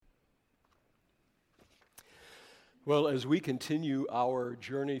Well, as we continue our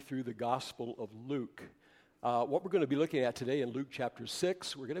journey through the Gospel of Luke, what we're going to be looking at today in Luke chapter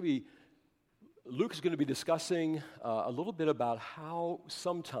 6, Luke is going to be discussing a little bit about how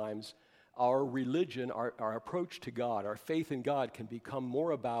sometimes our religion, our approach to God, our faith in God can become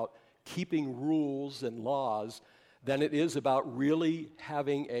more about keeping rules and laws than it is about really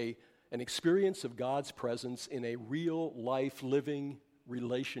having an experience of God's presence in a real life living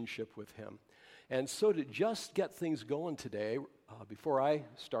relationship with Him. And so to just get things going today, before I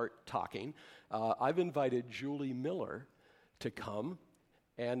start talking, I've invited Julie Miller to come.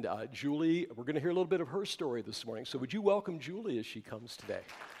 And Julie, we're going to hear a little bit of her story this morning. So would you welcome Julie as she comes today?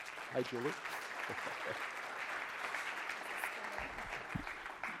 Hi, Julie.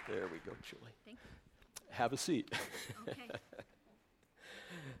 There we go, Julie. Thank you. Have a seat. Okay.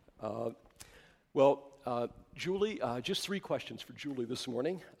 Julie, just 3 questions for Julie this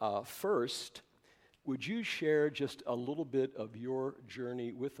morning. First, would you share just a little bit of your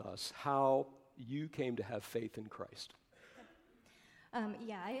journey with us, how you came to have faith in Christ?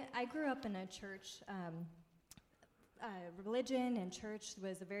 I grew up in a church. Religion and church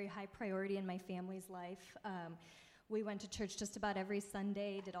was a very high priority in my family's life. We went to church just about every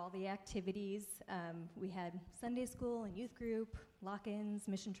Sunday, did all the activities. We had Sunday school and youth group, lock-ins,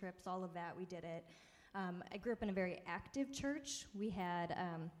 mission trips, all of that, we did it. I grew up in a very active church. We had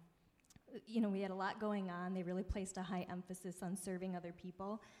a lot going on. They really placed a high emphasis on serving other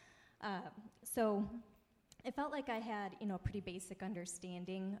people. So it felt like I had, a pretty basic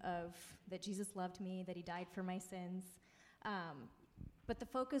understanding of that Jesus loved me, that He died for my sins. But the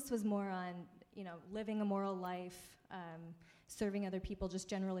focus was more on, living a moral life, serving other people, just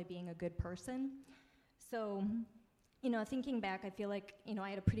generally being a good person. So, thinking back, I feel like, I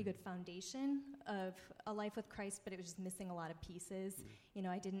had a pretty good foundation of a life with Christ, but it was just missing a lot of pieces.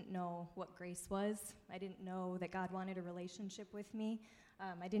 I didn't know what grace was. I didn't know that God wanted a relationship with me.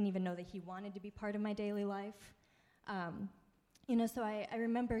 I didn't even know that He wanted to be part of my daily life. So I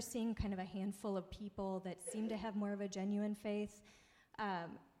remember seeing kind of a handful of people that seemed to have more of a genuine faith. I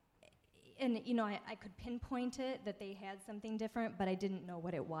could pinpoint it, that they had something different, but I didn't know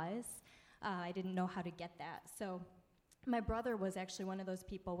what it was. I didn't know how to get that. So my brother was actually one of those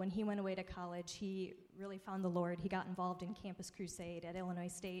people. When he went away to college, he really found the Lord. He got involved in Campus Crusade at Illinois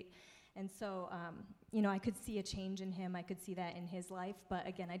State. And so, I could see a change in him. I could see that in his life. But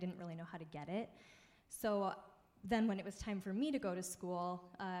again, I didn't really know how to get it. So then when it was time for me to go to school,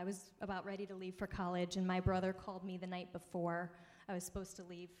 I was about ready to leave for college. And my brother called me the night before I was supposed to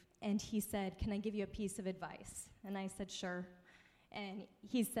leave. And he said, "Can I give you a piece of advice?" And I said, "Sure." And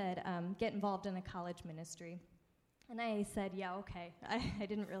he said, "Get involved in a college ministry." And I said, "Yeah, okay." I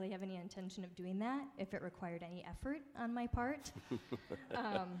didn't really have any intention of doing that if it required any effort on my part.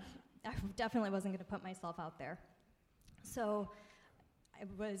 I definitely wasn't going to put myself out there. So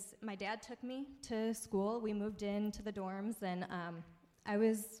my dad took me to school. We moved into the dorms, and I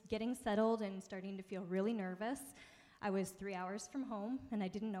was getting settled and starting to feel really nervous. I was 3 hours from home, and I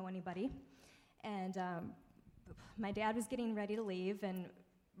didn't know anybody. And my dad was getting ready to leave, and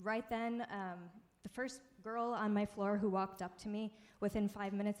right then, the first girl on my floor who walked up to me within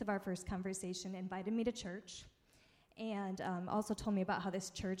 5 minutes of our first conversation invited me to church, and also told me about how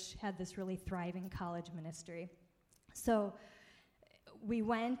this church had this really thriving college ministry. So we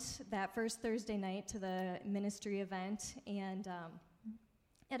went that first Thursday night to the ministry event, and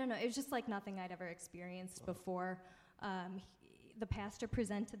I don't know, it was just like nothing I'd ever experienced before. The pastor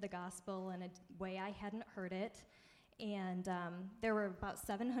presented the gospel in a way I hadn't heard it, and there were about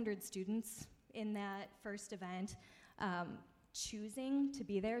 700 students in that first event, choosing to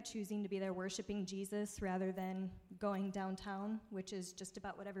be there worshiping Jesus rather than going downtown, which is just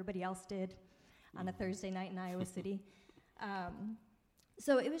about what everybody else did on a Thursday night in Iowa City.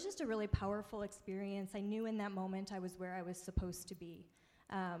 So it was just a really powerful experience. I knew in that moment I was where I was supposed to be.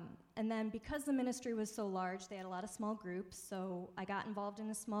 And then because the ministry was so large, they had a lot of small groups, so I got involved in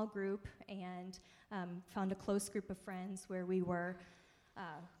a small group and found a close group of friends where we were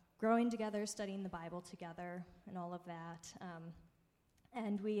growing together, studying the Bible together, and all of that.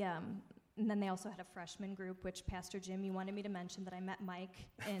 And then they also had a freshman group, which Pastor Jim, you wanted me to mention that I met Mike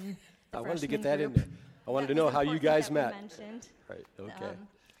in the I wanted to get freshman that in group. there. I wanted to know how you guys met. Mentioned. Right, okay.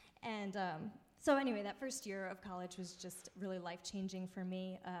 So anyway, that first year of college was just really life-changing for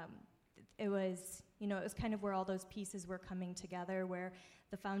me. It was kind of where all those pieces were coming together, where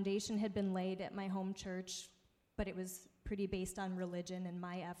the foundation had been laid at my home church, but it was pretty based on religion and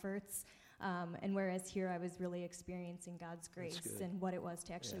my efforts. And whereas here I was really experiencing God's grace and what it was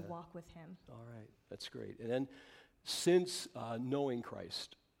to actually walk with Him. All right, that's great. And then since knowing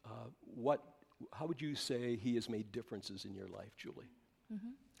Christ, what how would you say he has made differences in your life, Julie?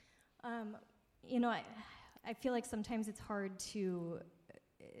 I feel like sometimes it's hard to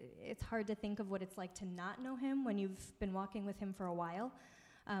think of what it's like to not know him when you've been walking with him for a while.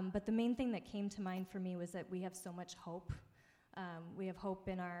 But the main thing that came to mind for me was that we have so much hope. We have hope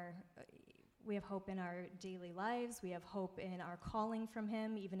in our daily lives. We have hope in our calling from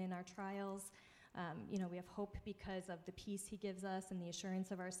him, even in our trials. We have hope because of the peace he gives us and the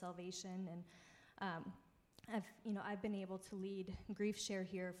assurance of our salvation. And I've been able to lead Grief Share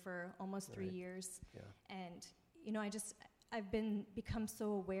here for almost 3 years. Yeah. And I've become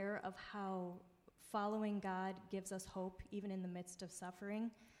so aware of how following God gives us hope even in the midst of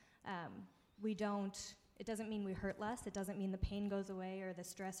suffering. It doesn't mean we hurt less. It doesn't mean the pain goes away or the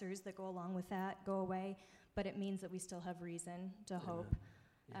stressors that go along with that go away, but it means that we still have reason to hope.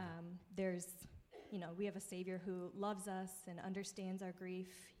 Yeah. We have a Savior who loves us and understands our grief,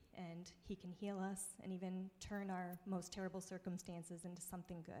 and he can heal us and even turn our most terrible circumstances into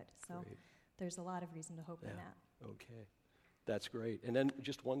something good. So great. There's a lot of reason to hope in that. Okay, that's great. And then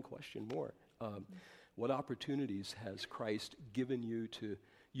just one question more. What opportunities has Christ given you to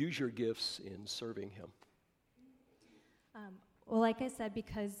use your gifts in serving him? Well, like I said,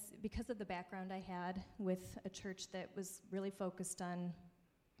 because of the background I had with a church that was really focused on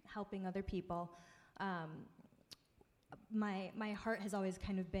helping other people, my heart has always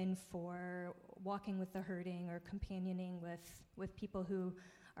kind of been for walking with the hurting or companioning with people who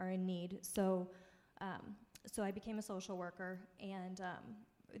are in need. So I became a social worker and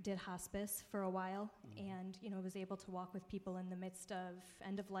did hospice for a while, and was able to walk with people in the midst of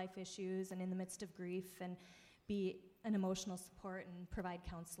end-of-life issues and in the midst of grief and be an emotional support and provide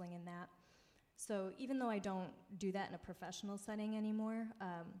counseling in that. So even though I don't do that in a professional setting anymore,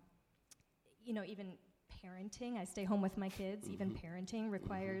 even parenting, I stay home with my kids, even parenting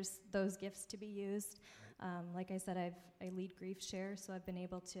requires those gifts to be used. Like I said, I lead Grief Share, so I've been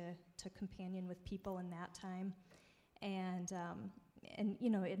able to companion with people in that time. And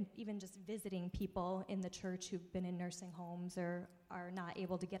even just visiting people in the church who've been in nursing homes or are not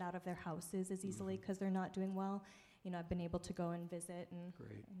able to get out of their houses as easily because they're not doing well. I've been able to go and visit and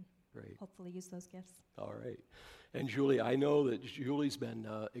hopefully use those gifts. All right. And Julie, I know that Julie's been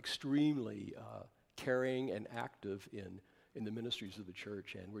extremely caring and active in the ministries of the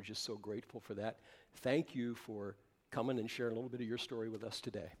church, and we're just so grateful for that. Thank you for coming and sharing a little bit of your story with us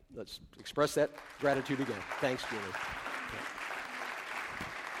today. Let's express that gratitude again. Thanks, Julie. Okay.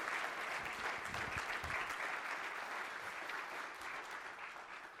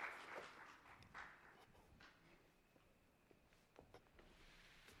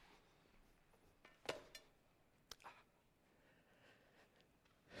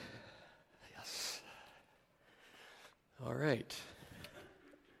 All right.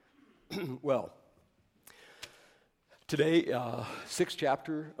 Well, today, 6th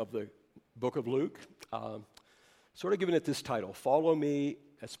chapter of the book of Luke, sort of given it this title, Follow Me,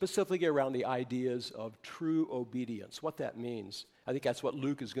 specifically around the ideas of true obedience, what that means. I think that's what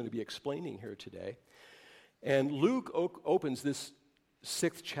Luke is going to be explaining here today. And Luke opens this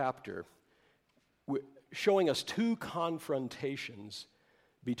 6th chapter showing us two confrontations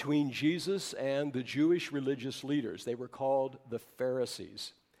between Jesus and the Jewish religious leaders. They were called the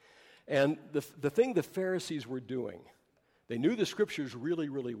Pharisees. And the thing the Pharisees were doing, they knew the scriptures really,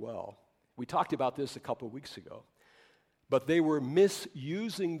 really well. We talked about this a couple of weeks ago. But they were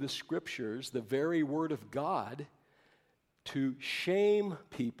misusing the scriptures, the very word of God, to shame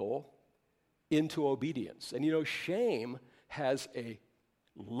people into obedience. And shame has a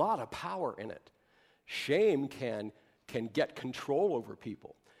lot of power in it. Shame can get control over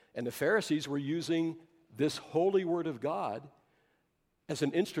people. And the Pharisees were using this holy word of God as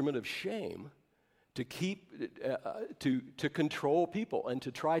an instrument of shame to to control people and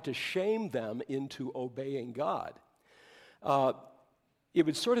to try to shame them into obeying God. It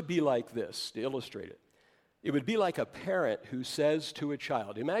would sort of be like this, to illustrate it. It would be like a parent who says to a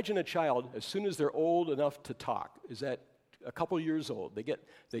child, imagine a child, as soon as they're old enough to talk, is that a couple years old, they can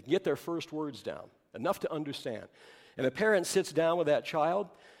get their first words down, enough to understand. And a parent sits down with that child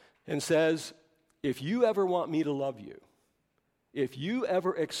and says, if you ever want me to love you, if you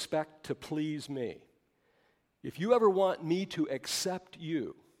ever expect to please me, if you ever want me to accept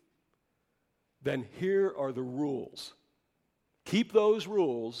you, then here are the rules. Keep those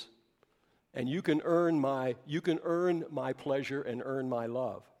rules, and you can earn my pleasure and earn my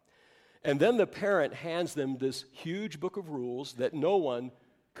love. And then the parent hands them this huge book of rules that no one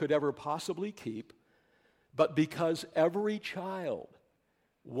could ever possibly keep, but because every child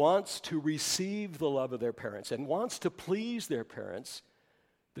wants to receive the love of their parents and wants to please their parents,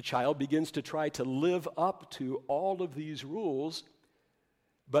 The child begins to try to live up to all of these rules,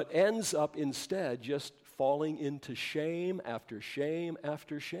 but ends up instead just falling into shame after shame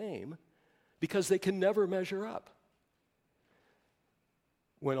after shame because they can never measure up.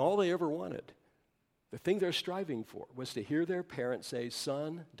 When all they ever wanted, the thing they're striving for, was to hear their parents say,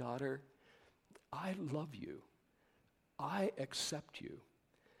 "Son, daughter, I love you. I accept you.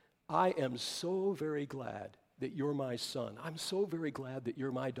 I am so very glad that you're my son. I'm so very glad that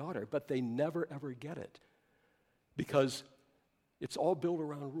you're my daughter." But they never, ever get it because it's all built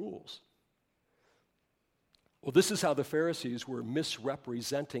around rules. Well, this is how the Pharisees were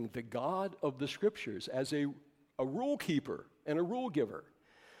misrepresenting the God of the Scriptures as a rule keeper and a rule giver.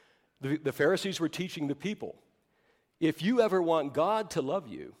 The Pharisees were teaching the people, if you ever want God to love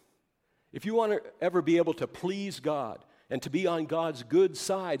you, if you want to ever be able to please God and to be on God's good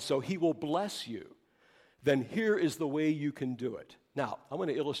side so He will bless you, then here is the way you can do it. Now, I'm going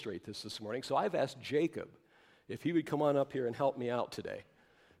to illustrate this morning. So I've asked Jacob if he would come on up here and help me out today.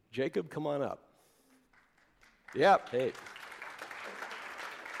 Jacob, come on up. Yep, hey.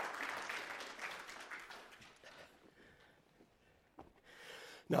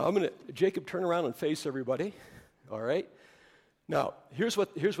 Now, Jacob, turn around and face everybody, all right? Now, here's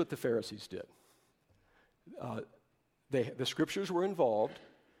what the Pharisees did. The Scriptures were involved,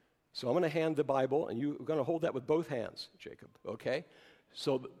 so I'm going to hand the Bible, and you're going to hold that with both hands, Jacob, okay?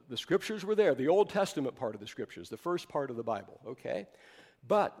 So the Scriptures were there, the Old Testament part of the Scriptures, the first part of the Bible, okay?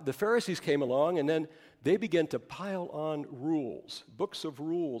 But the Pharisees came along, and then they began to pile on rules, books of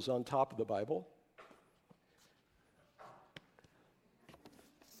rules on top of the Bible.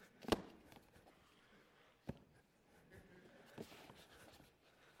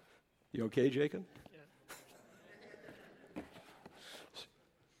 You okay, Jacob? Yeah.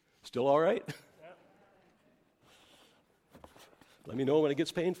 Still all right? Yeah. Let me know when it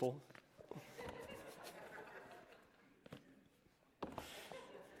gets painful.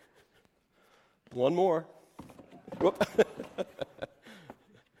 One more. Whoop.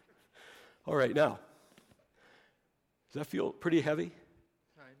 All right, now, does that feel pretty heavy?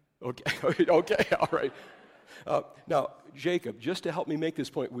 Fine. Okay, okay, all right. Now, Jacob, just to help me make this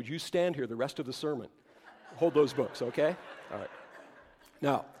point, would you stand here the rest of the sermon? Hold those books, okay? All right.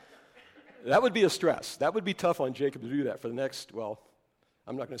 Now, that would be a stress. That would be tough on Jacob to do that for the next, well,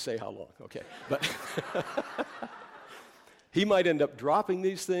 I'm not going to say how long, okay? But he might end up dropping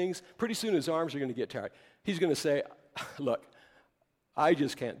these things. Pretty soon his arms are going to get tired. He's going to say, look, I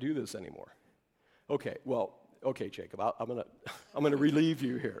just can't do this anymore. Okay, well, okay, Jacob, I'm going to relieve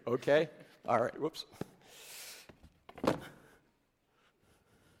you here, okay? All right, whoops.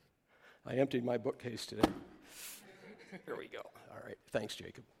 I emptied my bookcase today. Here we go. All right. Thanks,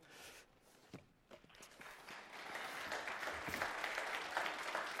 Jacob.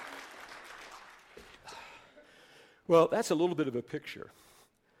 Well, that's a little bit of a picture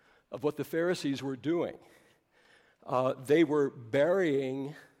of what the Pharisees were doing. They were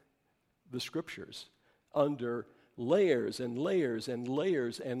burying the Scriptures under layers and layers and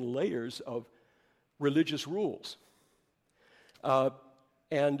layers and layers of religious rules.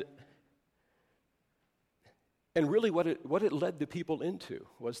 And really what it led the people into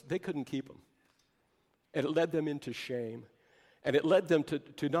was they couldn't keep them. And it led them into shame. And it led them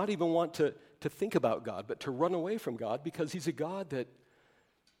to not even want to think about God, but to run away from God because He's a God that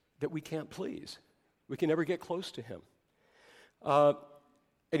we can't please. We can never get close to Him.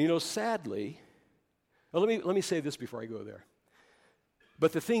 And sadly, well, let me say this before I go there.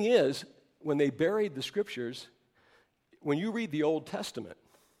 But the thing is, when they buried the Scriptures, when you read the Old Testament,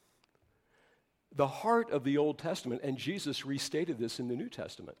 the heart of the Old Testament, and Jesus restated this in the New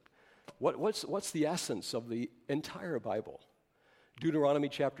Testament, what's the essence of the entire Bible? Deuteronomy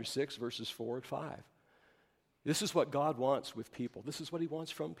chapter 6, verses 4 and 5. This is what God wants with people. This is what He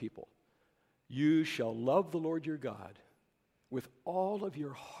wants from people. You shall love the Lord your God with all of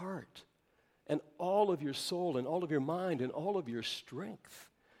your heart and all of your soul and all of your mind and all of your strength.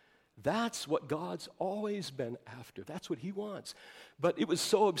 That's what God's always been after. That's what He wants. But it was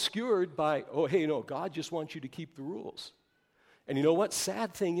so obscured by, God just wants you to keep the rules. And you know what?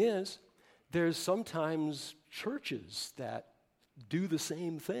 Sad thing is, there's sometimes churches that do the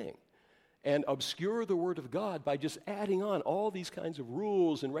same thing and obscure the Word of God by just adding on all these kinds of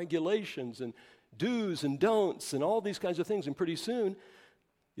rules and regulations and do's and don'ts and all these kinds of things. And pretty soon,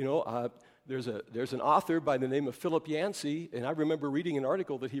 there's an author by the name of Philip Yancey, and I remember reading an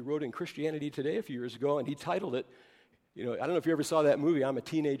article that he wrote in Christianity Today a few years ago, and he titled it, I don't know if you ever saw that movie, I'm a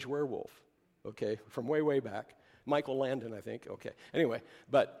Teenage Werewolf, okay, from way, way back. Michael Landon, I think, okay. Anyway,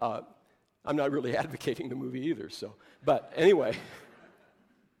 but I'm not really advocating the movie either, but anyway.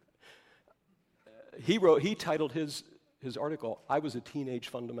 he titled his article, "I Was a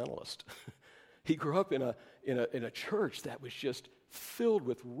Teenage Fundamentalist." He grew up in a church that was just filled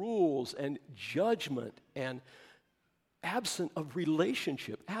with rules and judgment and absent of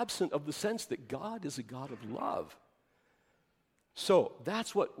relationship, absent of the sense that God is a God of love. So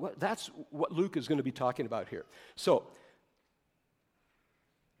that's what Luke is going to be talking about here. So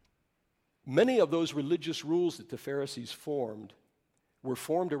many of those religious rules that the Pharisees formed were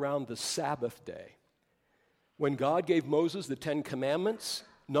formed around the Sabbath day. When God gave Moses the 10 Commandments,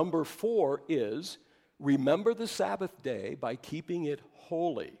 number 4 is, remember the Sabbath day by keeping it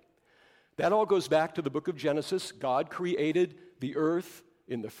holy. That all goes back to the book of Genesis. God created the earth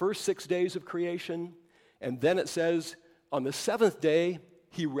in the first 6 days of creation, and then it says, on the 7th day,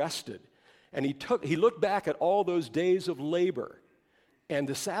 he rested. And he looked back at all those days of labor. And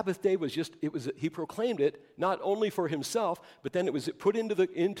the Sabbath day he proclaimed it not only for himself, but then it was put into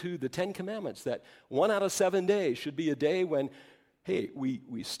the 10 Commandments that 1 out of 7 days should be a day when, hey,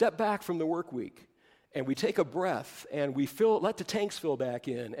 we step back from the work week and we take a breath and we let the tanks fill back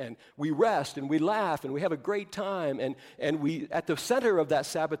in and we rest and we laugh and we have a great time. And we, at the center of that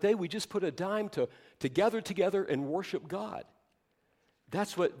Sabbath day, we just put a dime to gather together and worship God.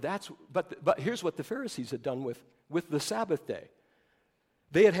 But here's what the Pharisees had done with the Sabbath day.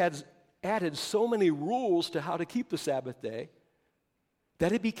 They had added so many rules to how to keep the Sabbath day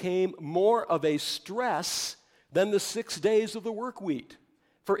that it became more of a stress than the 6 days of the work week.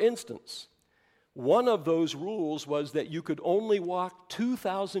 For instance, one of those rules was that you could only walk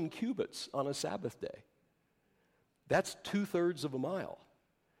 2,000 cubits on a Sabbath day. That's 2/3 of a mile.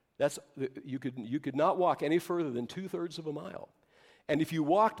 You could not walk any further than 2/3 of a mile. And if you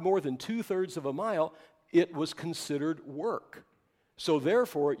walked more than 2/3 of a mile, it was considered work. So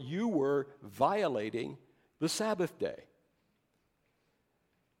therefore, you were violating the Sabbath day.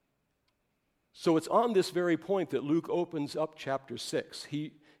 So it's on this very point that Luke opens up chapter 6.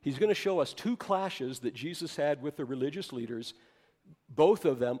 He's going to show us 2 clashes that Jesus had with the religious leaders, both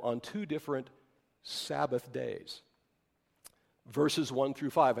of them on 2 different Sabbath days. Verses 1 through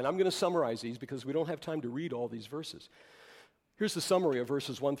 5. And I'm going to summarize these because we don't have time to read all these verses. Here's the summary of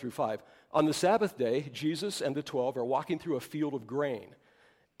verses 1 through 5. On the Sabbath day, Jesus and the 12 are walking through a field of grain.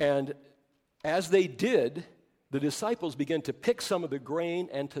 And as they did, the disciples began to pick some of the grain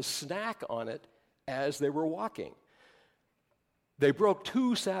and to snack on it as they were walking. They broke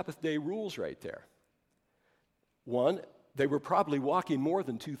 2 Sabbath day rules right there. One, they were probably walking more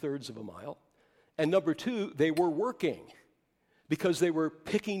than 2/3 of a mile. And number 2, they were working because they were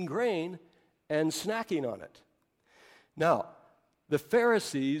picking grain and snacking on it. Now, the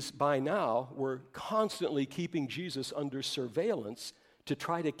Pharisees by now were constantly keeping Jesus under surveillance to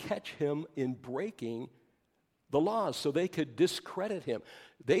try to catch him in breaking the laws so they could discredit him.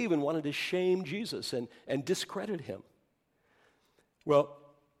 They even wanted to shame Jesus and discredit him. Well,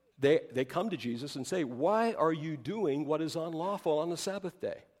 they come to Jesus and say, "Why are you doing what is unlawful on the Sabbath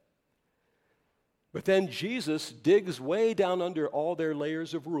day?" But then Jesus digs way down under all their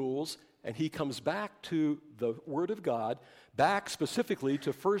layers of rules, and he comes back to the Word of God, back specifically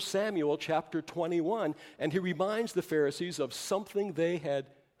to 1 Samuel chapter 21, and he reminds the Pharisees of something they had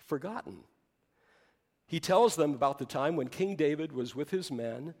forgotten. He tells them about the time when King David was with his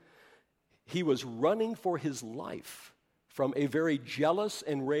men. He was running for his life from a very jealous,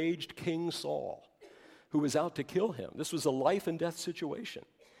 enraged King Saul, who was out to kill him. This was a life and death situation.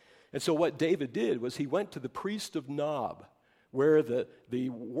 And so what David did was he went to the priest of Nob, where the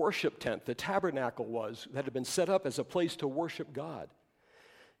worship tent, the tabernacle was, that had been set up as a place to worship God.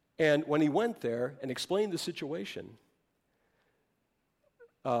 And when he went there and explained the situation,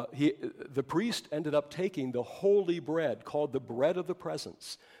 the priest ended up taking the holy bread called the bread of the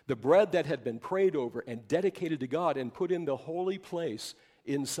presence, the bread that had been prayed over and dedicated to God and put in the holy place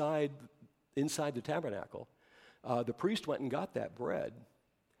inside the tabernacle. The priest went and got that bread,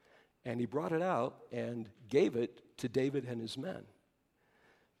 and he brought it out and gave it to David and his men.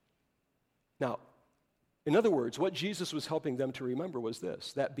 Now, in other words, what Jesus was helping them to remember was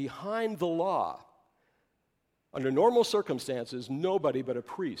this, that behind the law, under normal circumstances, nobody but a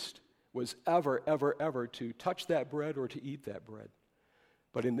priest was ever to touch that bread or to eat that bread.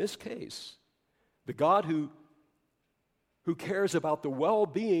 But in this case, the God who cares about the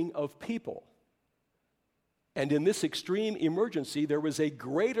well-being of people, and in this extreme emergency, there was a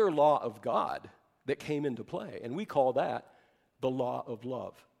greater law of God that came into play, and we call that the law of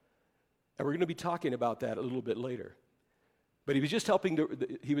love. And we're going to be talking about that a little bit later. But he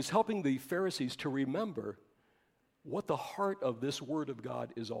was helping the Pharisees to remember what the heart of this Word of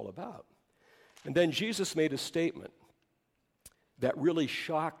God is all about. And then Jesus made a statement that really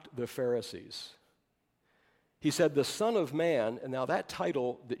shocked the Pharisees. He said, the Son of Man, and now that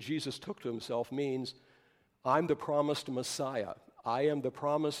title that Jesus took to himself means, I'm the promised Messiah. I am the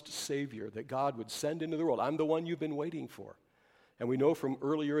promised Savior that God would send into the world. I'm the one you've been waiting for. And we know from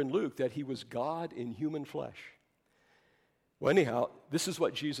earlier in Luke that he was God in human flesh. Well, anyhow, this is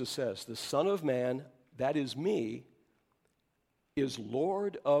what Jesus says. The Son of Man, that is me, is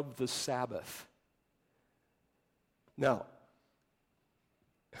Lord of the Sabbath. Now,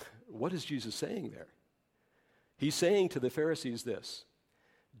 what is Jesus saying there? He's saying to the Pharisees this: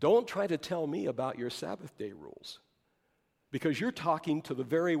 don't try to tell me about your Sabbath day rules, because you're talking to the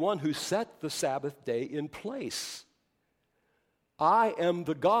very one who set the Sabbath day in place. I am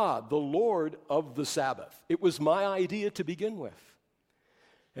the God, the Lord of the Sabbath. It was my idea to begin with.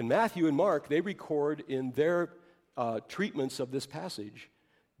 And Matthew and Mark, they record in their treatments of this passage,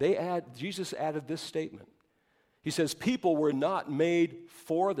 Jesus added this statement. He says, people were not made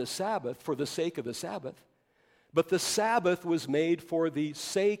for the Sabbath, for the sake of the Sabbath, but the Sabbath was made for the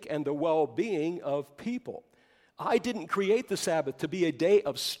sake and the well-being of people. I didn't create the Sabbath to be a day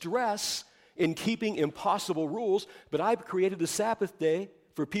of stress in keeping impossible rules, but I've created the Sabbath day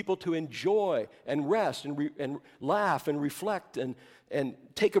for people to enjoy and rest and laugh and reflect and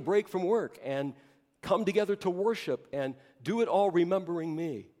take a break from work and come together to worship and do it all remembering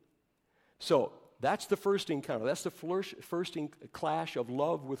me. So that's the first encounter. That's the first clash of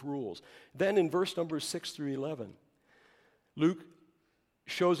love with rules. Then in verse numbers 6 through 11, Luke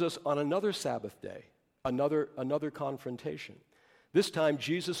shows us on another Sabbath day, another confrontation. This time,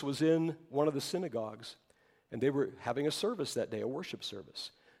 Jesus was in one of the synagogues, and they were having a service that day, a worship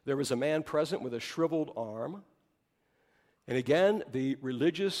service. There was a man present with a shriveled arm, and again, the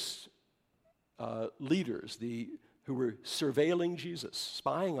religious leaders, who were surveilling Jesus,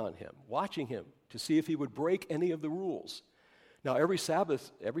 spying on him, watching him to see if he would break any of the rules. Now, every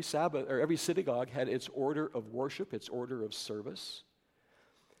synagogue had its order of worship, its order of service.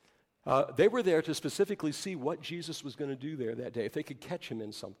 They were there to specifically see what Jesus was going to do there that day, if they could catch him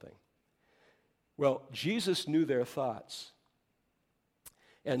in something. Well, Jesus knew their thoughts.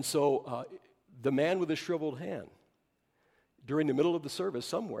 And so the man with the shriveled hand, during the middle of the service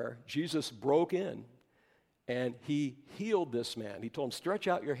somewhere, Jesus broke in and he healed this man. He told him, stretch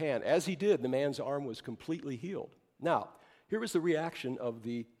out your hand. As he did, the man's arm was completely healed. Now, here was the reaction of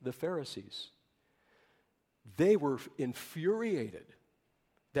the Pharisees. They were infuriated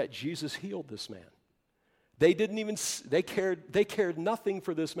that Jesus healed this man. They cared nothing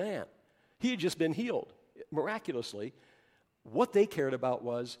for this man. He had just been healed miraculously. What they cared about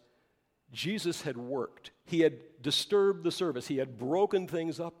was Jesus had worked. He had disturbed the service. He had broken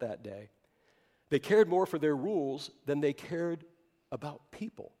things up that day. They cared more for their rules than they cared about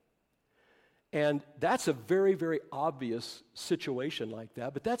people. And that's a very, very obvious situation like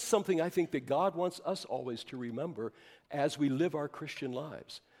that, but that's something I think that God wants us always to remember as we live our Christian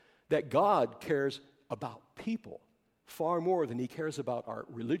lives, that God cares about people far more than he cares about our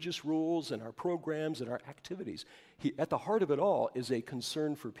religious rules and our programs and our activities. At the heart of it all is a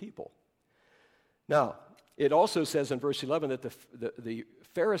concern for people. Now, it also says in verse 11 that the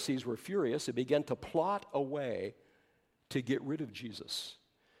Pharisees were furious and began to plot a way to get rid of Jesus.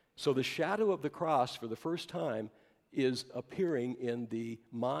 So the shadow of the cross for the first time is appearing in the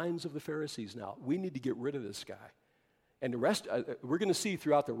minds of the Pharisees now. We need to get rid of this guy. And the rest, we're going to see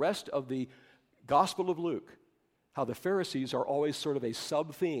throughout the rest of the Gospel of Luke how the Pharisees are always sort of a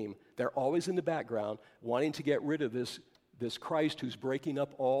sub-theme. They're always in the background wanting to get rid of this Christ who's breaking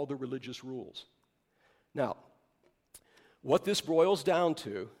up all the religious rules. Now, what this boils down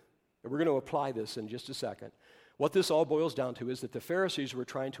to, and we're going to apply this in just a second, what this all boils down to is that the Pharisees were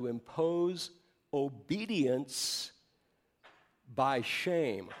trying to impose obedience by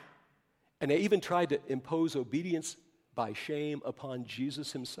shame. And they even tried to impose obedience by shame upon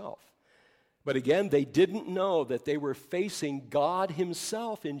Jesus himself. But again, they didn't know that they were facing God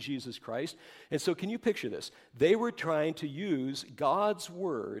himself in Jesus Christ. And so can you picture this? They were trying to use God's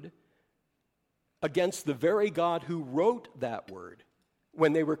word against the very God who wrote that word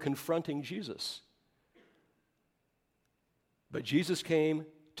when they were confronting Jesus. But Jesus came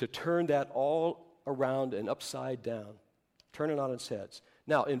to turn that all around and upside down, turn it on its heads.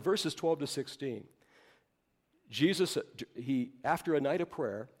 Now, in verses 12 to 16, Jesus, after a night of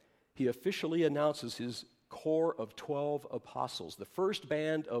prayer, he officially announces his core of 12 apostles, the first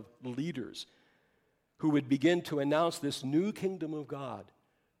band of leaders who would begin to announce this new kingdom of God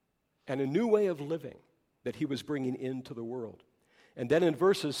and a new way of living that he was bringing into the world. And then in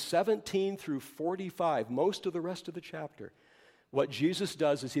verses 17 through 45, most of the rest of the chapter, what Jesus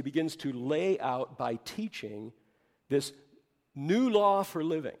does is he begins to lay out by teaching this new law for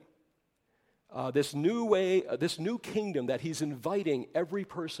living. this new way, this new kingdom that he's inviting every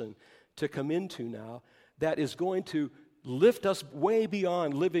person to come into now, that is going to lift us way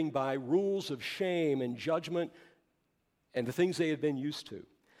beyond living by rules of shame and judgment and the things they had been used to.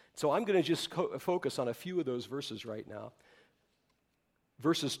 So I'm going to just focus on a few of those verses right now.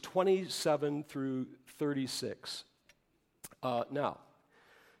 Verses 27 through 36.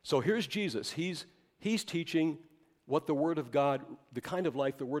 So here's Jesus. He's teaching what the Word of God, the kind of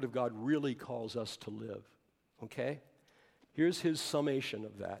life the Word of God really calls us to live. Okay? Here's his summation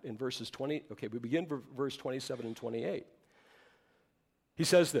of that in verses 20. Okay, we begin verse 27 and 28. He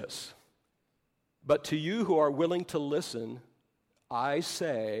says this, "But to you who are willing to listen, I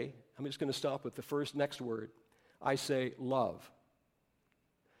say," I'm just going to stop with the next word, "I say love."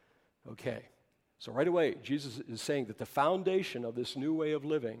 Okay, so right away, Jesus is saying that the foundation of this new way of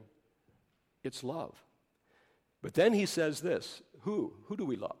living, it's love. But then he says this, who do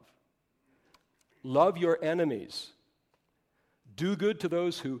we love? Love your enemies. Do good to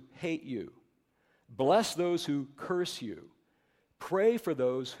those who hate you. Bless those who curse you. Pray for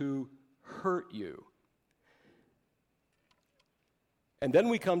those who hurt you. And then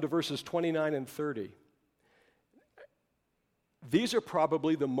we come to verses 29 and 30. These are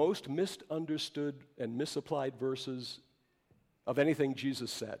probably the most misunderstood and misapplied verses of anything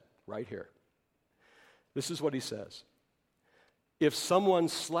Jesus said right here. This is what he says. If someone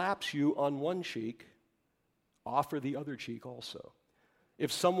slaps you on one cheek, offer the other cheek also.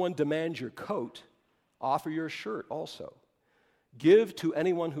 If someone demands your coat, offer your shirt also. Give to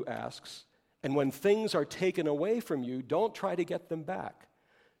anyone who asks, and when things are taken away from you, don't try to get them back.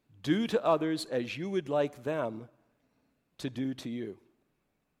 Do to others as you would like them to do to you.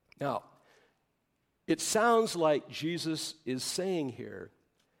 Now, it sounds like Jesus is saying here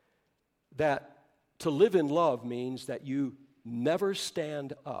that to live in love means that you never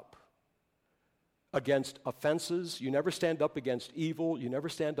stand up against offenses, you never stand up against evil, you never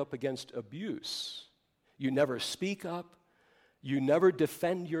stand up against abuse, you never speak up, you never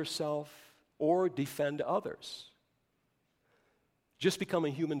defend yourself or defend others. Just become a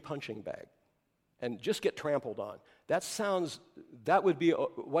human punching bag and just get trampled on. That would be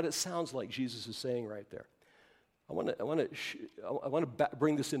what it sounds like Jesus is saying right there. I want to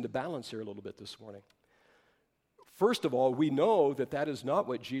bring this into balance here a little bit this morning. First of all, we know that is not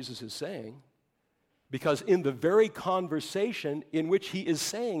what Jesus is saying, because in the very conversation in which he is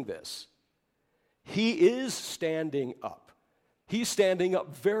saying this, he is standing up. He's standing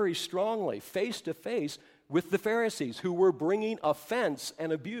up very strongly, face to face with the Pharisees who were bringing offense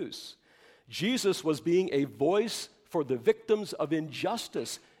and abuse. Jesus was being a voice for the victims of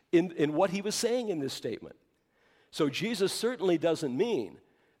injustice in what he was saying in this statement. So Jesus certainly doesn't mean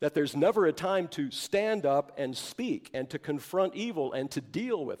that there's never a time to stand up and speak and to confront evil and to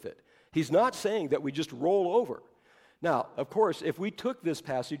deal with it. He's not saying that we just roll over. Now, of course, if we took this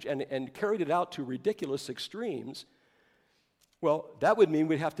passage and carried it out to ridiculous extremes, well, that would mean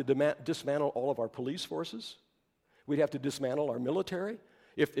we'd have to dismantle all of our police forces. We'd have to dismantle our military.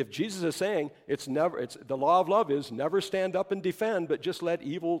 If Jesus is saying it's the law of love is never stand up and defend, but just let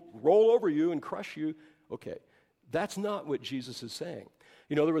evil roll over you and crush you, okay, that's not what Jesus is saying.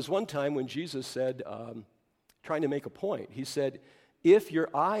 You know, there was one time when Jesus said, trying to make a point, he said, if your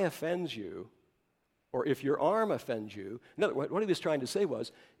eye offends you, or if your arm offends you, in other words, what he was trying to say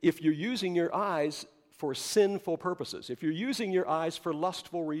was, if you're using your eyes for sinful purposes, if you're using your eyes for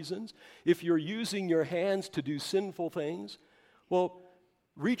lustful reasons, if you're using your hands to do sinful things, well,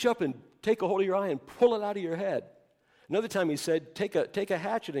 reach up and take a hold of your eye and pull it out of your head. Another time he said, take a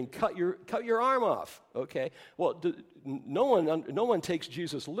hatchet and cut your arm off. Okay, well, no one takes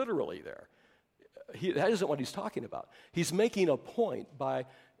Jesus literally there. That isn't what he's talking about. He's making a point by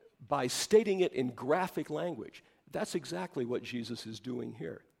stating it in graphic language. That's exactly what Jesus is doing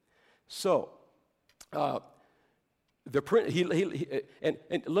here. So, what is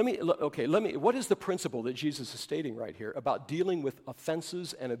the principle that Jesus is stating right here about dealing with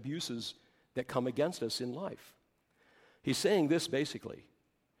offenses and abuses that come against us in life? He's saying this basically: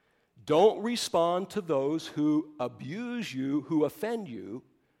 don't respond to those who abuse you, who offend you,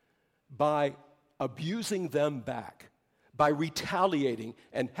 by abusing them back, by retaliating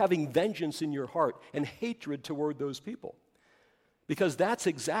and having vengeance in your heart and hatred toward those people. Because that's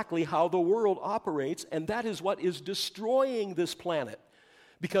exactly how the world operates, and that is what is destroying this planet.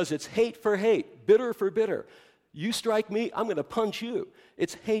 Because it's hate for hate, bitter for bitter. You strike me, I'm going to punch you.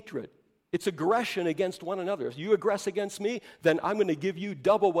 It's hatred. It's aggression against one another. If you aggress against me, then I'm going to give you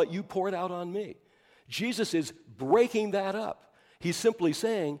double what you poured out on me. Jesus is breaking that up. He's simply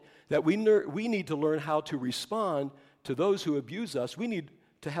saying that we need to learn how to respond to those who abuse us. We need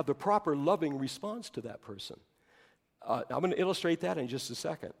to have the proper loving response to that person. I'm going to illustrate that in just a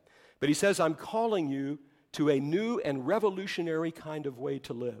second. But he says, I'm calling you to a new and revolutionary kind of way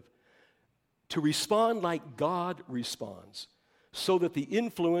to live, to respond like God responds, so that the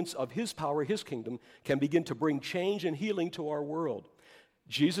influence of his power, his kingdom, can begin to bring change and healing to our world.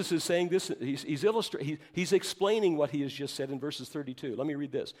 Jesus is saying this, he's explaining what he has just said in verses 32. Let me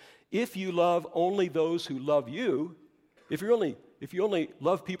read this. If you love only those who love you, if you only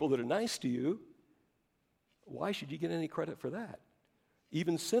love people that are nice to you, why should you get any credit for that?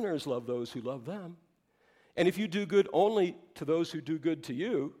 Even sinners love those who love them. And if you do good only to those who do good to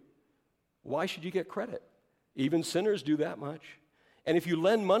you, why should you get credit? Even sinners do that much. And if you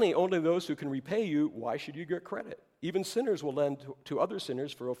lend money only to those who can repay you, why should you get credit? Even sinners will lend to other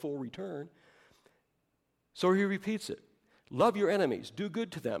sinners for a full return. So he repeats it. Love your enemies, do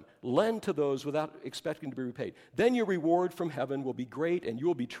good to them, lend to those without expecting to be repaid. Then your reward from heaven will be great, and you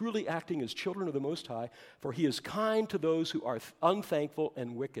will be truly acting as children of the Most High, for he is kind to those who are unthankful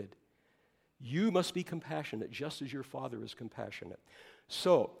and wicked. You must be compassionate, just as your Father is compassionate.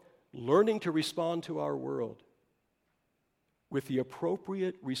 So, learning to respond to our world with the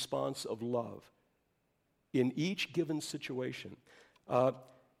appropriate response of love in each given situation.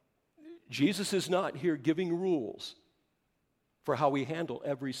 Jesus is not here giving rules for how we handle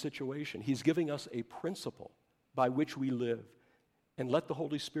every situation. He's giving us a principle by which we live, and let the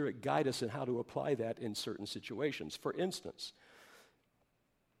Holy Spirit guide us in how to apply that in certain situations. For instance,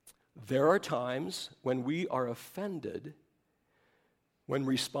 there are times when we are offended when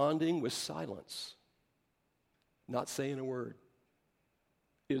responding with silence. Not saying a word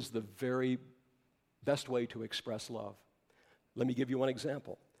is the very best way to express love. Let me give you one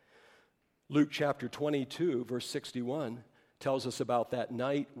example. Luke chapter 22, verse 61, tells us about that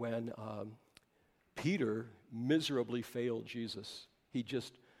night when Peter miserably failed Jesus.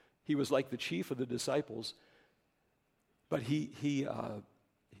 He was like the chief of the disciples, but he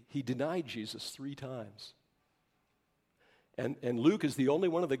denied Jesus 3 times. And Luke is the only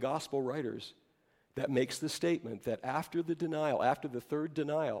one of the gospel writers that makes the statement that after the denial, after the 3rd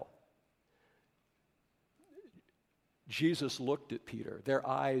denial, Jesus looked at Peter. Their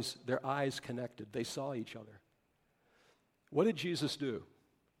eyes connected. They saw each other. What did Jesus do?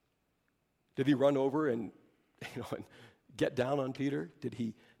 Did he run over and get down on Peter?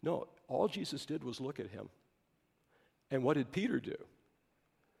 No, all Jesus did was look at him. And what did Peter do?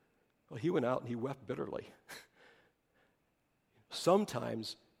 Well, he went out and he wept bitterly.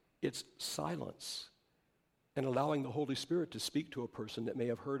 Sometimes it's silence and allowing the Holy Spirit to speak to a person that may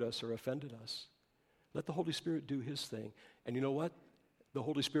have hurt us or offended us. Let the Holy Spirit do his thing. And you know what? The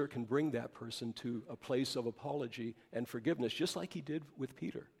Holy Spirit can bring that person to a place of apology and forgiveness, just like he did with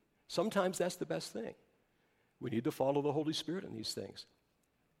Peter. Sometimes that's the best thing. We need to follow the Holy Spirit in these things.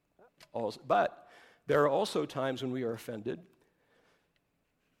 But there are also times when we are offended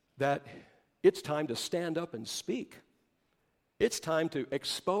that it's time to stand up and speak. It's time to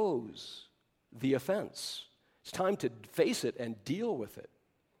expose the offense. It's time to face it and deal with it.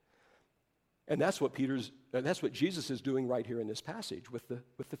 And that's what Jesus is doing right here in this passage with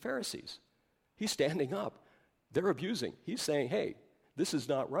the Pharisees. He's standing up. They're abusing. He's saying, hey, this is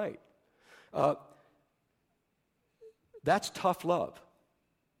not right. That's tough love.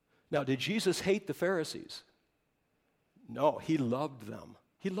 Now, did Jesus hate the Pharisees? No, he loved them.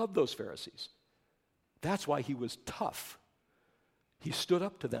 He loved those Pharisees. That's why he was tough. He stood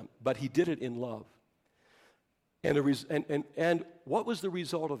up to them, but he did it in love. And what was the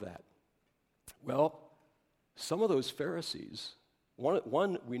result of that? Well, some of those Pharisees,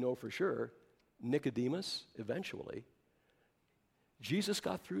 one we know for sure, Nicodemus, eventually, Jesus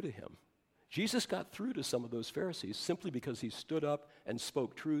got through to him. Jesus got through to some of those Pharisees simply because he stood up and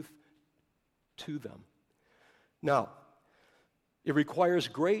spoke truth to them. Now, it requires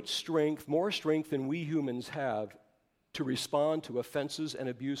great strength, more strength than we humans have, to respond to offenses and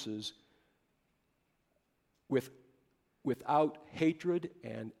abuses without hatred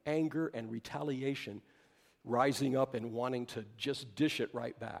and anger and retaliation rising up and wanting to just dish it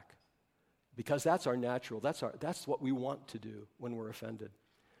right back. Because that's our natural, that's what we want to do when we're offended.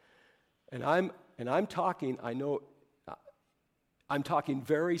 And I'm talking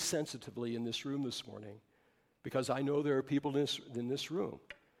very sensitively in this room this morning, because I know there are people in this room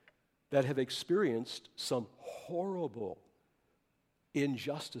that have experienced some horrible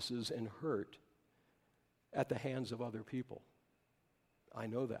injustices and hurt at the hands of other people. I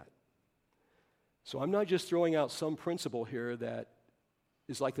know that. So I'm not just throwing out some principle here that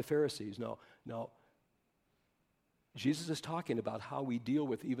is like the Pharisees. No. Jesus is talking about how we deal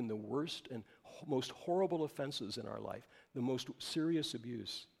with even the worst and most horrible offenses in our life, the most serious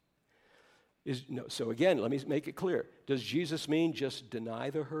abuse. So again, let me make it clear. Does Jesus mean just deny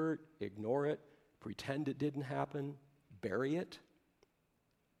the hurt, ignore it, pretend it didn't happen, bury it?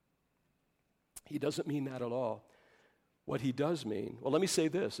 He doesn't mean that at all. What he does mean, well, let me say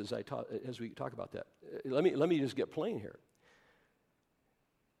this as we talk about that. Let me just get plain here.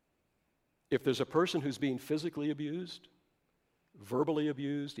 If there's a person who's being physically abused, verbally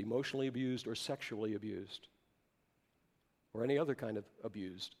abused, emotionally abused, or sexually abused, or any other kind of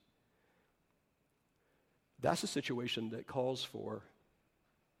abused, that's a situation that calls for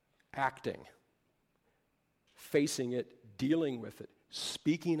acting, facing it, dealing with it,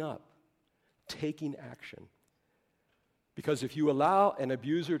 speaking up, taking action. Because if you allow an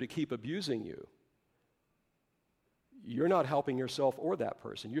abuser to keep abusing you, you're not helping yourself or that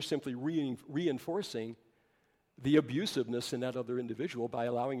person. You're simply reinforcing the abusiveness in that other individual by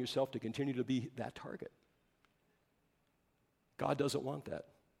allowing yourself to continue to be that target. God doesn't want that.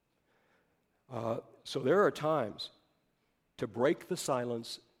 So there are times to break the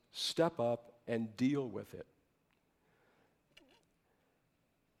silence, step up, and deal with it.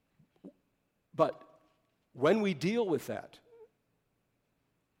 But when we deal with that,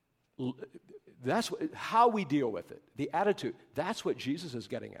 that's how we deal with it, the attitude. That's what Jesus is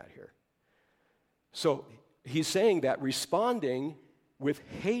getting at here. So he's saying that responding with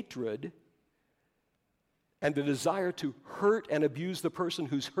hatred and the desire to hurt and abuse the person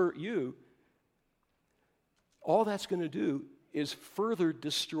who's hurt you, all that's going to do is further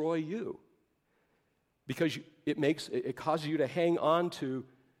destroy you. Because it causes you to hang on to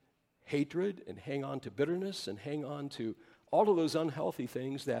hatred and hang on to bitterness and hang on to all of those unhealthy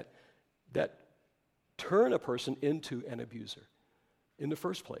things that turn a person into an abuser in the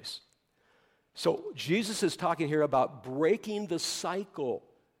first place. So Jesus is talking here about breaking the cycle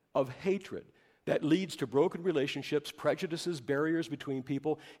of hatred that leads to broken relationships, prejudices, barriers between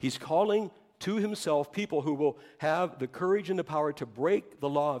people. He's calling to himself people who will have the courage and the power to break the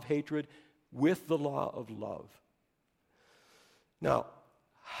law of hatred with the law of love. Now,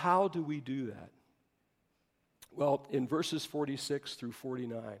 how do we do that? Well, in verses 46 through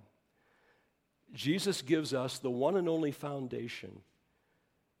 49, Jesus gives us the one and only foundation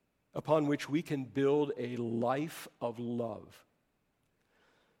upon which we can build a life of love.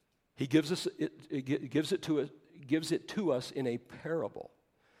 He gives it to us in a parable,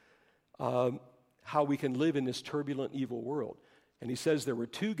 how we can live in this turbulent, evil world. And he says there were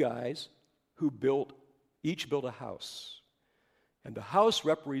two guys who each built a house. And the house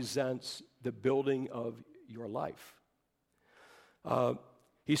represents the building of your life.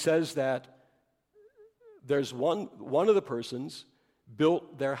 He says that there's one of the persons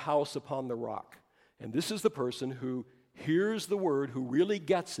built their house upon the rock. And this is the person who hears the word, who really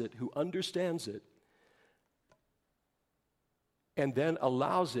gets it, who understands it, and then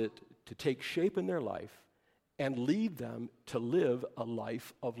allows it to take shape in their life and lead them to live a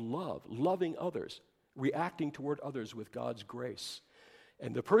life of love, loving others, reacting toward others with God's grace.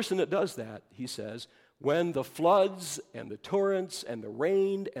 And the person that does that, he says, when the floods and the torrents and the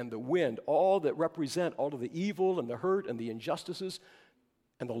rain and the wind, all that represent all of the evil and the hurt and the injustices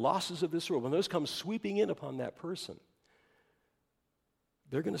and the losses of this world, when those come sweeping in upon that person,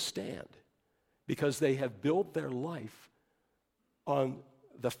 they're going to stand because they have built their life on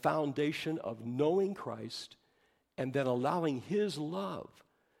the foundation of knowing Christ and then allowing his love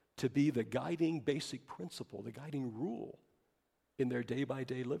to be the guiding basic principle, the guiding rule in their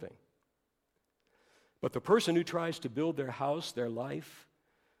day-by-day living. But the person who tries to build their house, their life,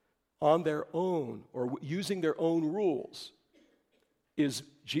 on their own or using their own rules is,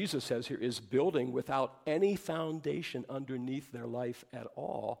 Jesus says here, is building without any foundation underneath their life at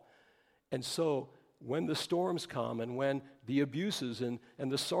all. And so when the storms come and when the abuses and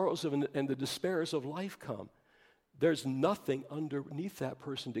the sorrows and the despairs of life come, there's nothing underneath that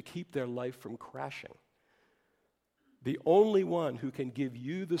person to keep their life from crashing. The only one who can give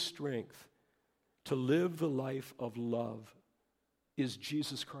you the strength to live the life of love is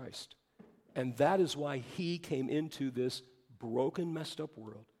Jesus Christ. And that is why he came into this broken, messed up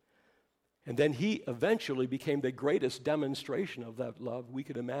world. And then he eventually became the greatest demonstration of that love we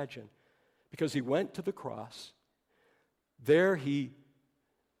could imagine. Because he went to the cross. There it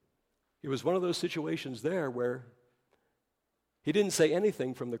was one of those situations there where he didn't say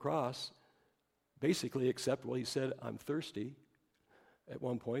anything from the cross, basically, except, well, he said, I'm thirsty. At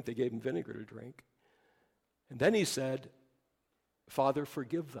one point, they gave him vinegar to drink. And then he said, Father,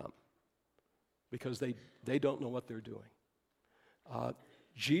 forgive them, because they don't know what they're doing.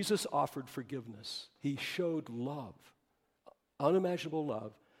 Jesus offered forgiveness. He showed love, unimaginable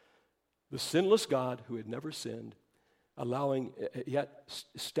love. The sinless God who had never sinned, allowing, yet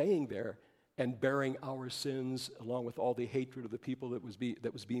staying there and bearing our sins along with all the hatred of the people that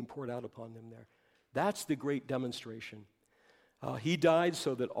was being poured out upon them there. That's the great demonstration. He died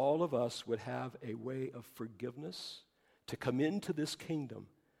so that all of us would have a way of forgiveness to come into this kingdom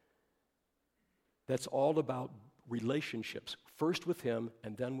that's all about relationships, first with him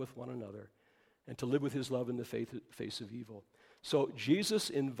and then with one another, and to live with his love in the face of evil. So Jesus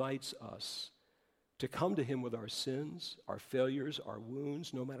invites us to come to him with our sins, our failures, our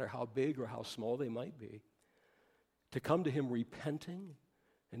wounds, no matter how big or how small they might be, to come to him repenting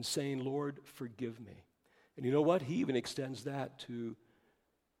and saying, Lord, forgive me. And you know what? He even extends that to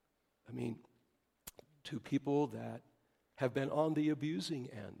people that have been on the abusing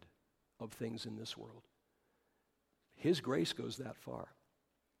end of things in this world. His grace goes that far.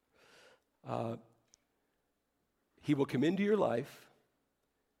 He will come into your life.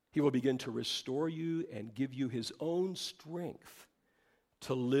 He will begin to restore you and give you his own strength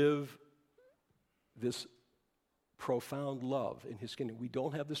to live this profound love in his kingdom. We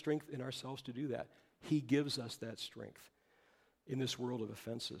don't have the strength in ourselves to do that. He gives us that strength in this world of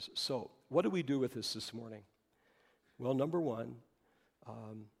offenses. So, what do we do with this morning? Well, number one,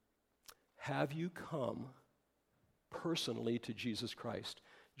 have you come personally to Jesus Christ?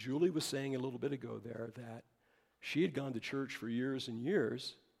 Julie was saying a little bit ago there that she had gone to church for years and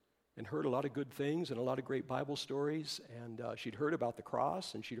years and heard a lot of good things and a lot of great Bible stories, and she'd heard about the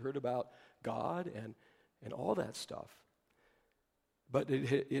cross, and she'd heard about God and all that stuff. But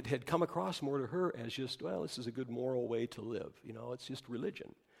it had come across more to her as just, well, this is a good moral way to live. You know, it's just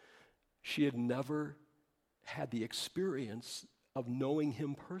religion. She had never had the experience of knowing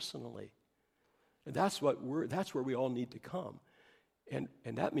him personally. And that's where we all need to come. And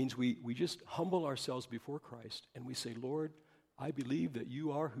that means we just humble ourselves before Christ and we say, Lord, I believe that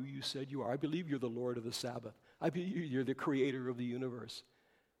you are who you said you are. I believe you're the Lord of the Sabbath. I believe you're the creator of the universe.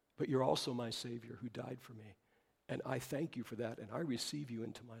 But you're also my Savior who died for me. And I thank you for that, and I receive you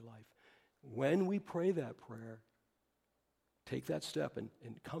into my life. When we pray that prayer, take that step and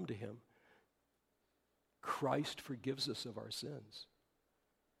come to him. Christ forgives us of our sins.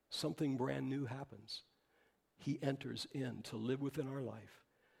 Something brand new happens. He enters in to live within our life.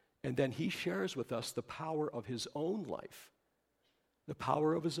 And then he shares with us the power of his own life, the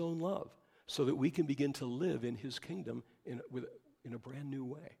power of his own love, so that we can begin to live in his kingdom in a brand new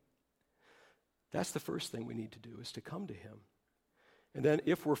way. That's the first thing we need to do, is to come to him. And then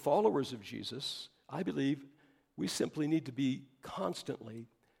if we're followers of Jesus, I believe we simply need to be constantly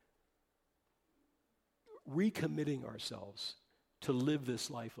recommitting ourselves to live this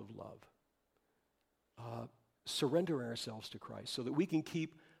life of love, surrendering ourselves to Christ so that we can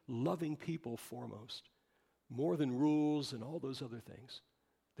keep loving people foremost, more than rules and all those other things,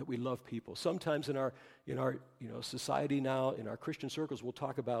 that we love people. Sometimes in our society now, in our Christian circles, we'll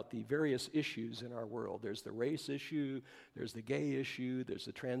talk about the various issues in our world. There's the race issue, there's the gay issue, there's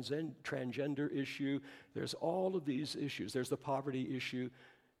the transgender issue, there's all of these issues. There's the poverty issue,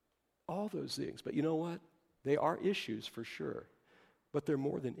 all those things. But you know what? They are issues for sure, but they're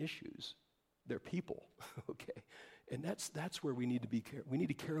more than issues. They're people, okay? And that's where we need to be care. We need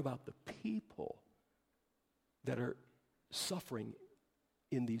to care about the people that are suffering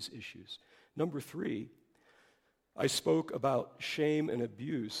in these issues. Number 3, I spoke about shame and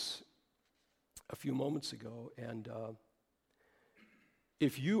abuse a few moments ago, and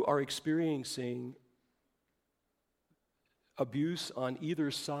if you are experiencing abuse on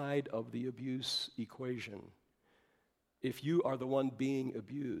either side of the abuse equation, if you are the one being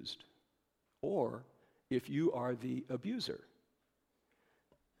abused, or if you are the abuser,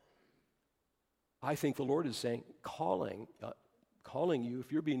 I think the Lord is saying, calling you,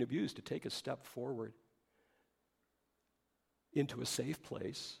 if you're being abused, to take a step forward into a safe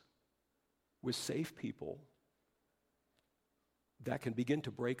place with safe people that can begin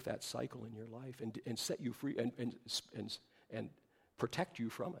to break that cycle in your life and set you free and protect you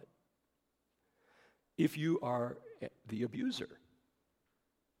from it. If you are the abuser,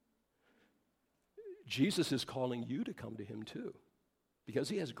 Jesus is calling you to come to him too, because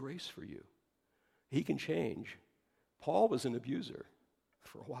he has grace for you. He can change. Paul was an abuser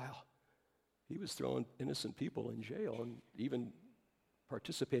for a while. He was throwing innocent people in jail and even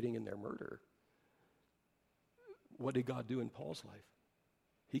participating in their murder. What did God do in Paul's life?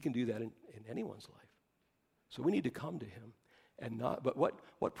 He can do that in anyone's life. So we need to come to him and not. But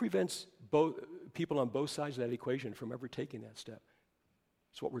what prevents people on both sides of that equation from ever taking that step?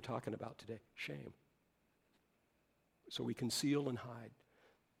 It's what we're talking about today: shame. So we conceal and hide.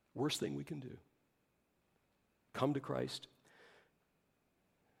 Worst thing we can do. Come to Christ.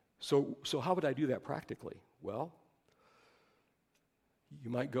 So how would I do that practically? Well, you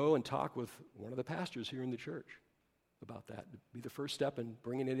might go and talk with one of the pastors here in the church about that. It'd be the first step in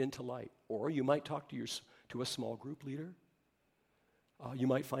bringing it into light. Or you might talk to a small group leader. You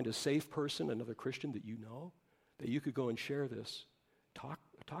might find a safe person, another Christian that you know, that you could go and share this.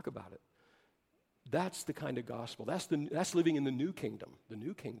 Talk about it. That's the kind of gospel. That's living in the new kingdom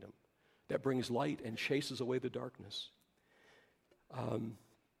that brings light and chases away the darkness.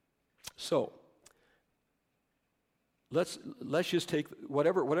 So let's just take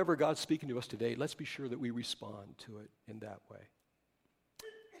whatever God's speaking to us today, let's be sure that we respond to it in that way.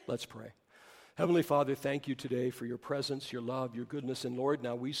 Let's pray. Heavenly Father, thank you today for your presence, your love, your goodness, and Lord,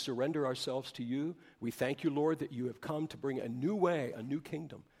 now we surrender ourselves to you. We thank you, Lord, that you have come to bring a new way, a new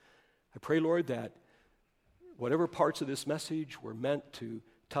kingdom. I pray, Lord, that whatever parts of this message were meant to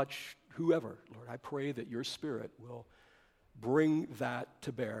touch whoever, Lord, I pray that your Spirit will bring that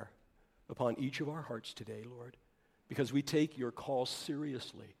to bear upon each of our hearts today, Lord, because we take your call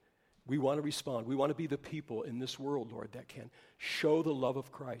seriously. We want to respond. We want to be the people in this world, Lord, that can show the love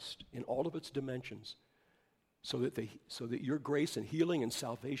of Christ in all of its dimensions so that your grace and healing and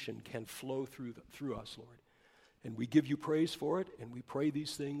salvation can flow through us, Lord. And we give you praise for it, and we pray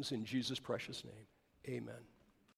these things in Jesus' precious name. Amen.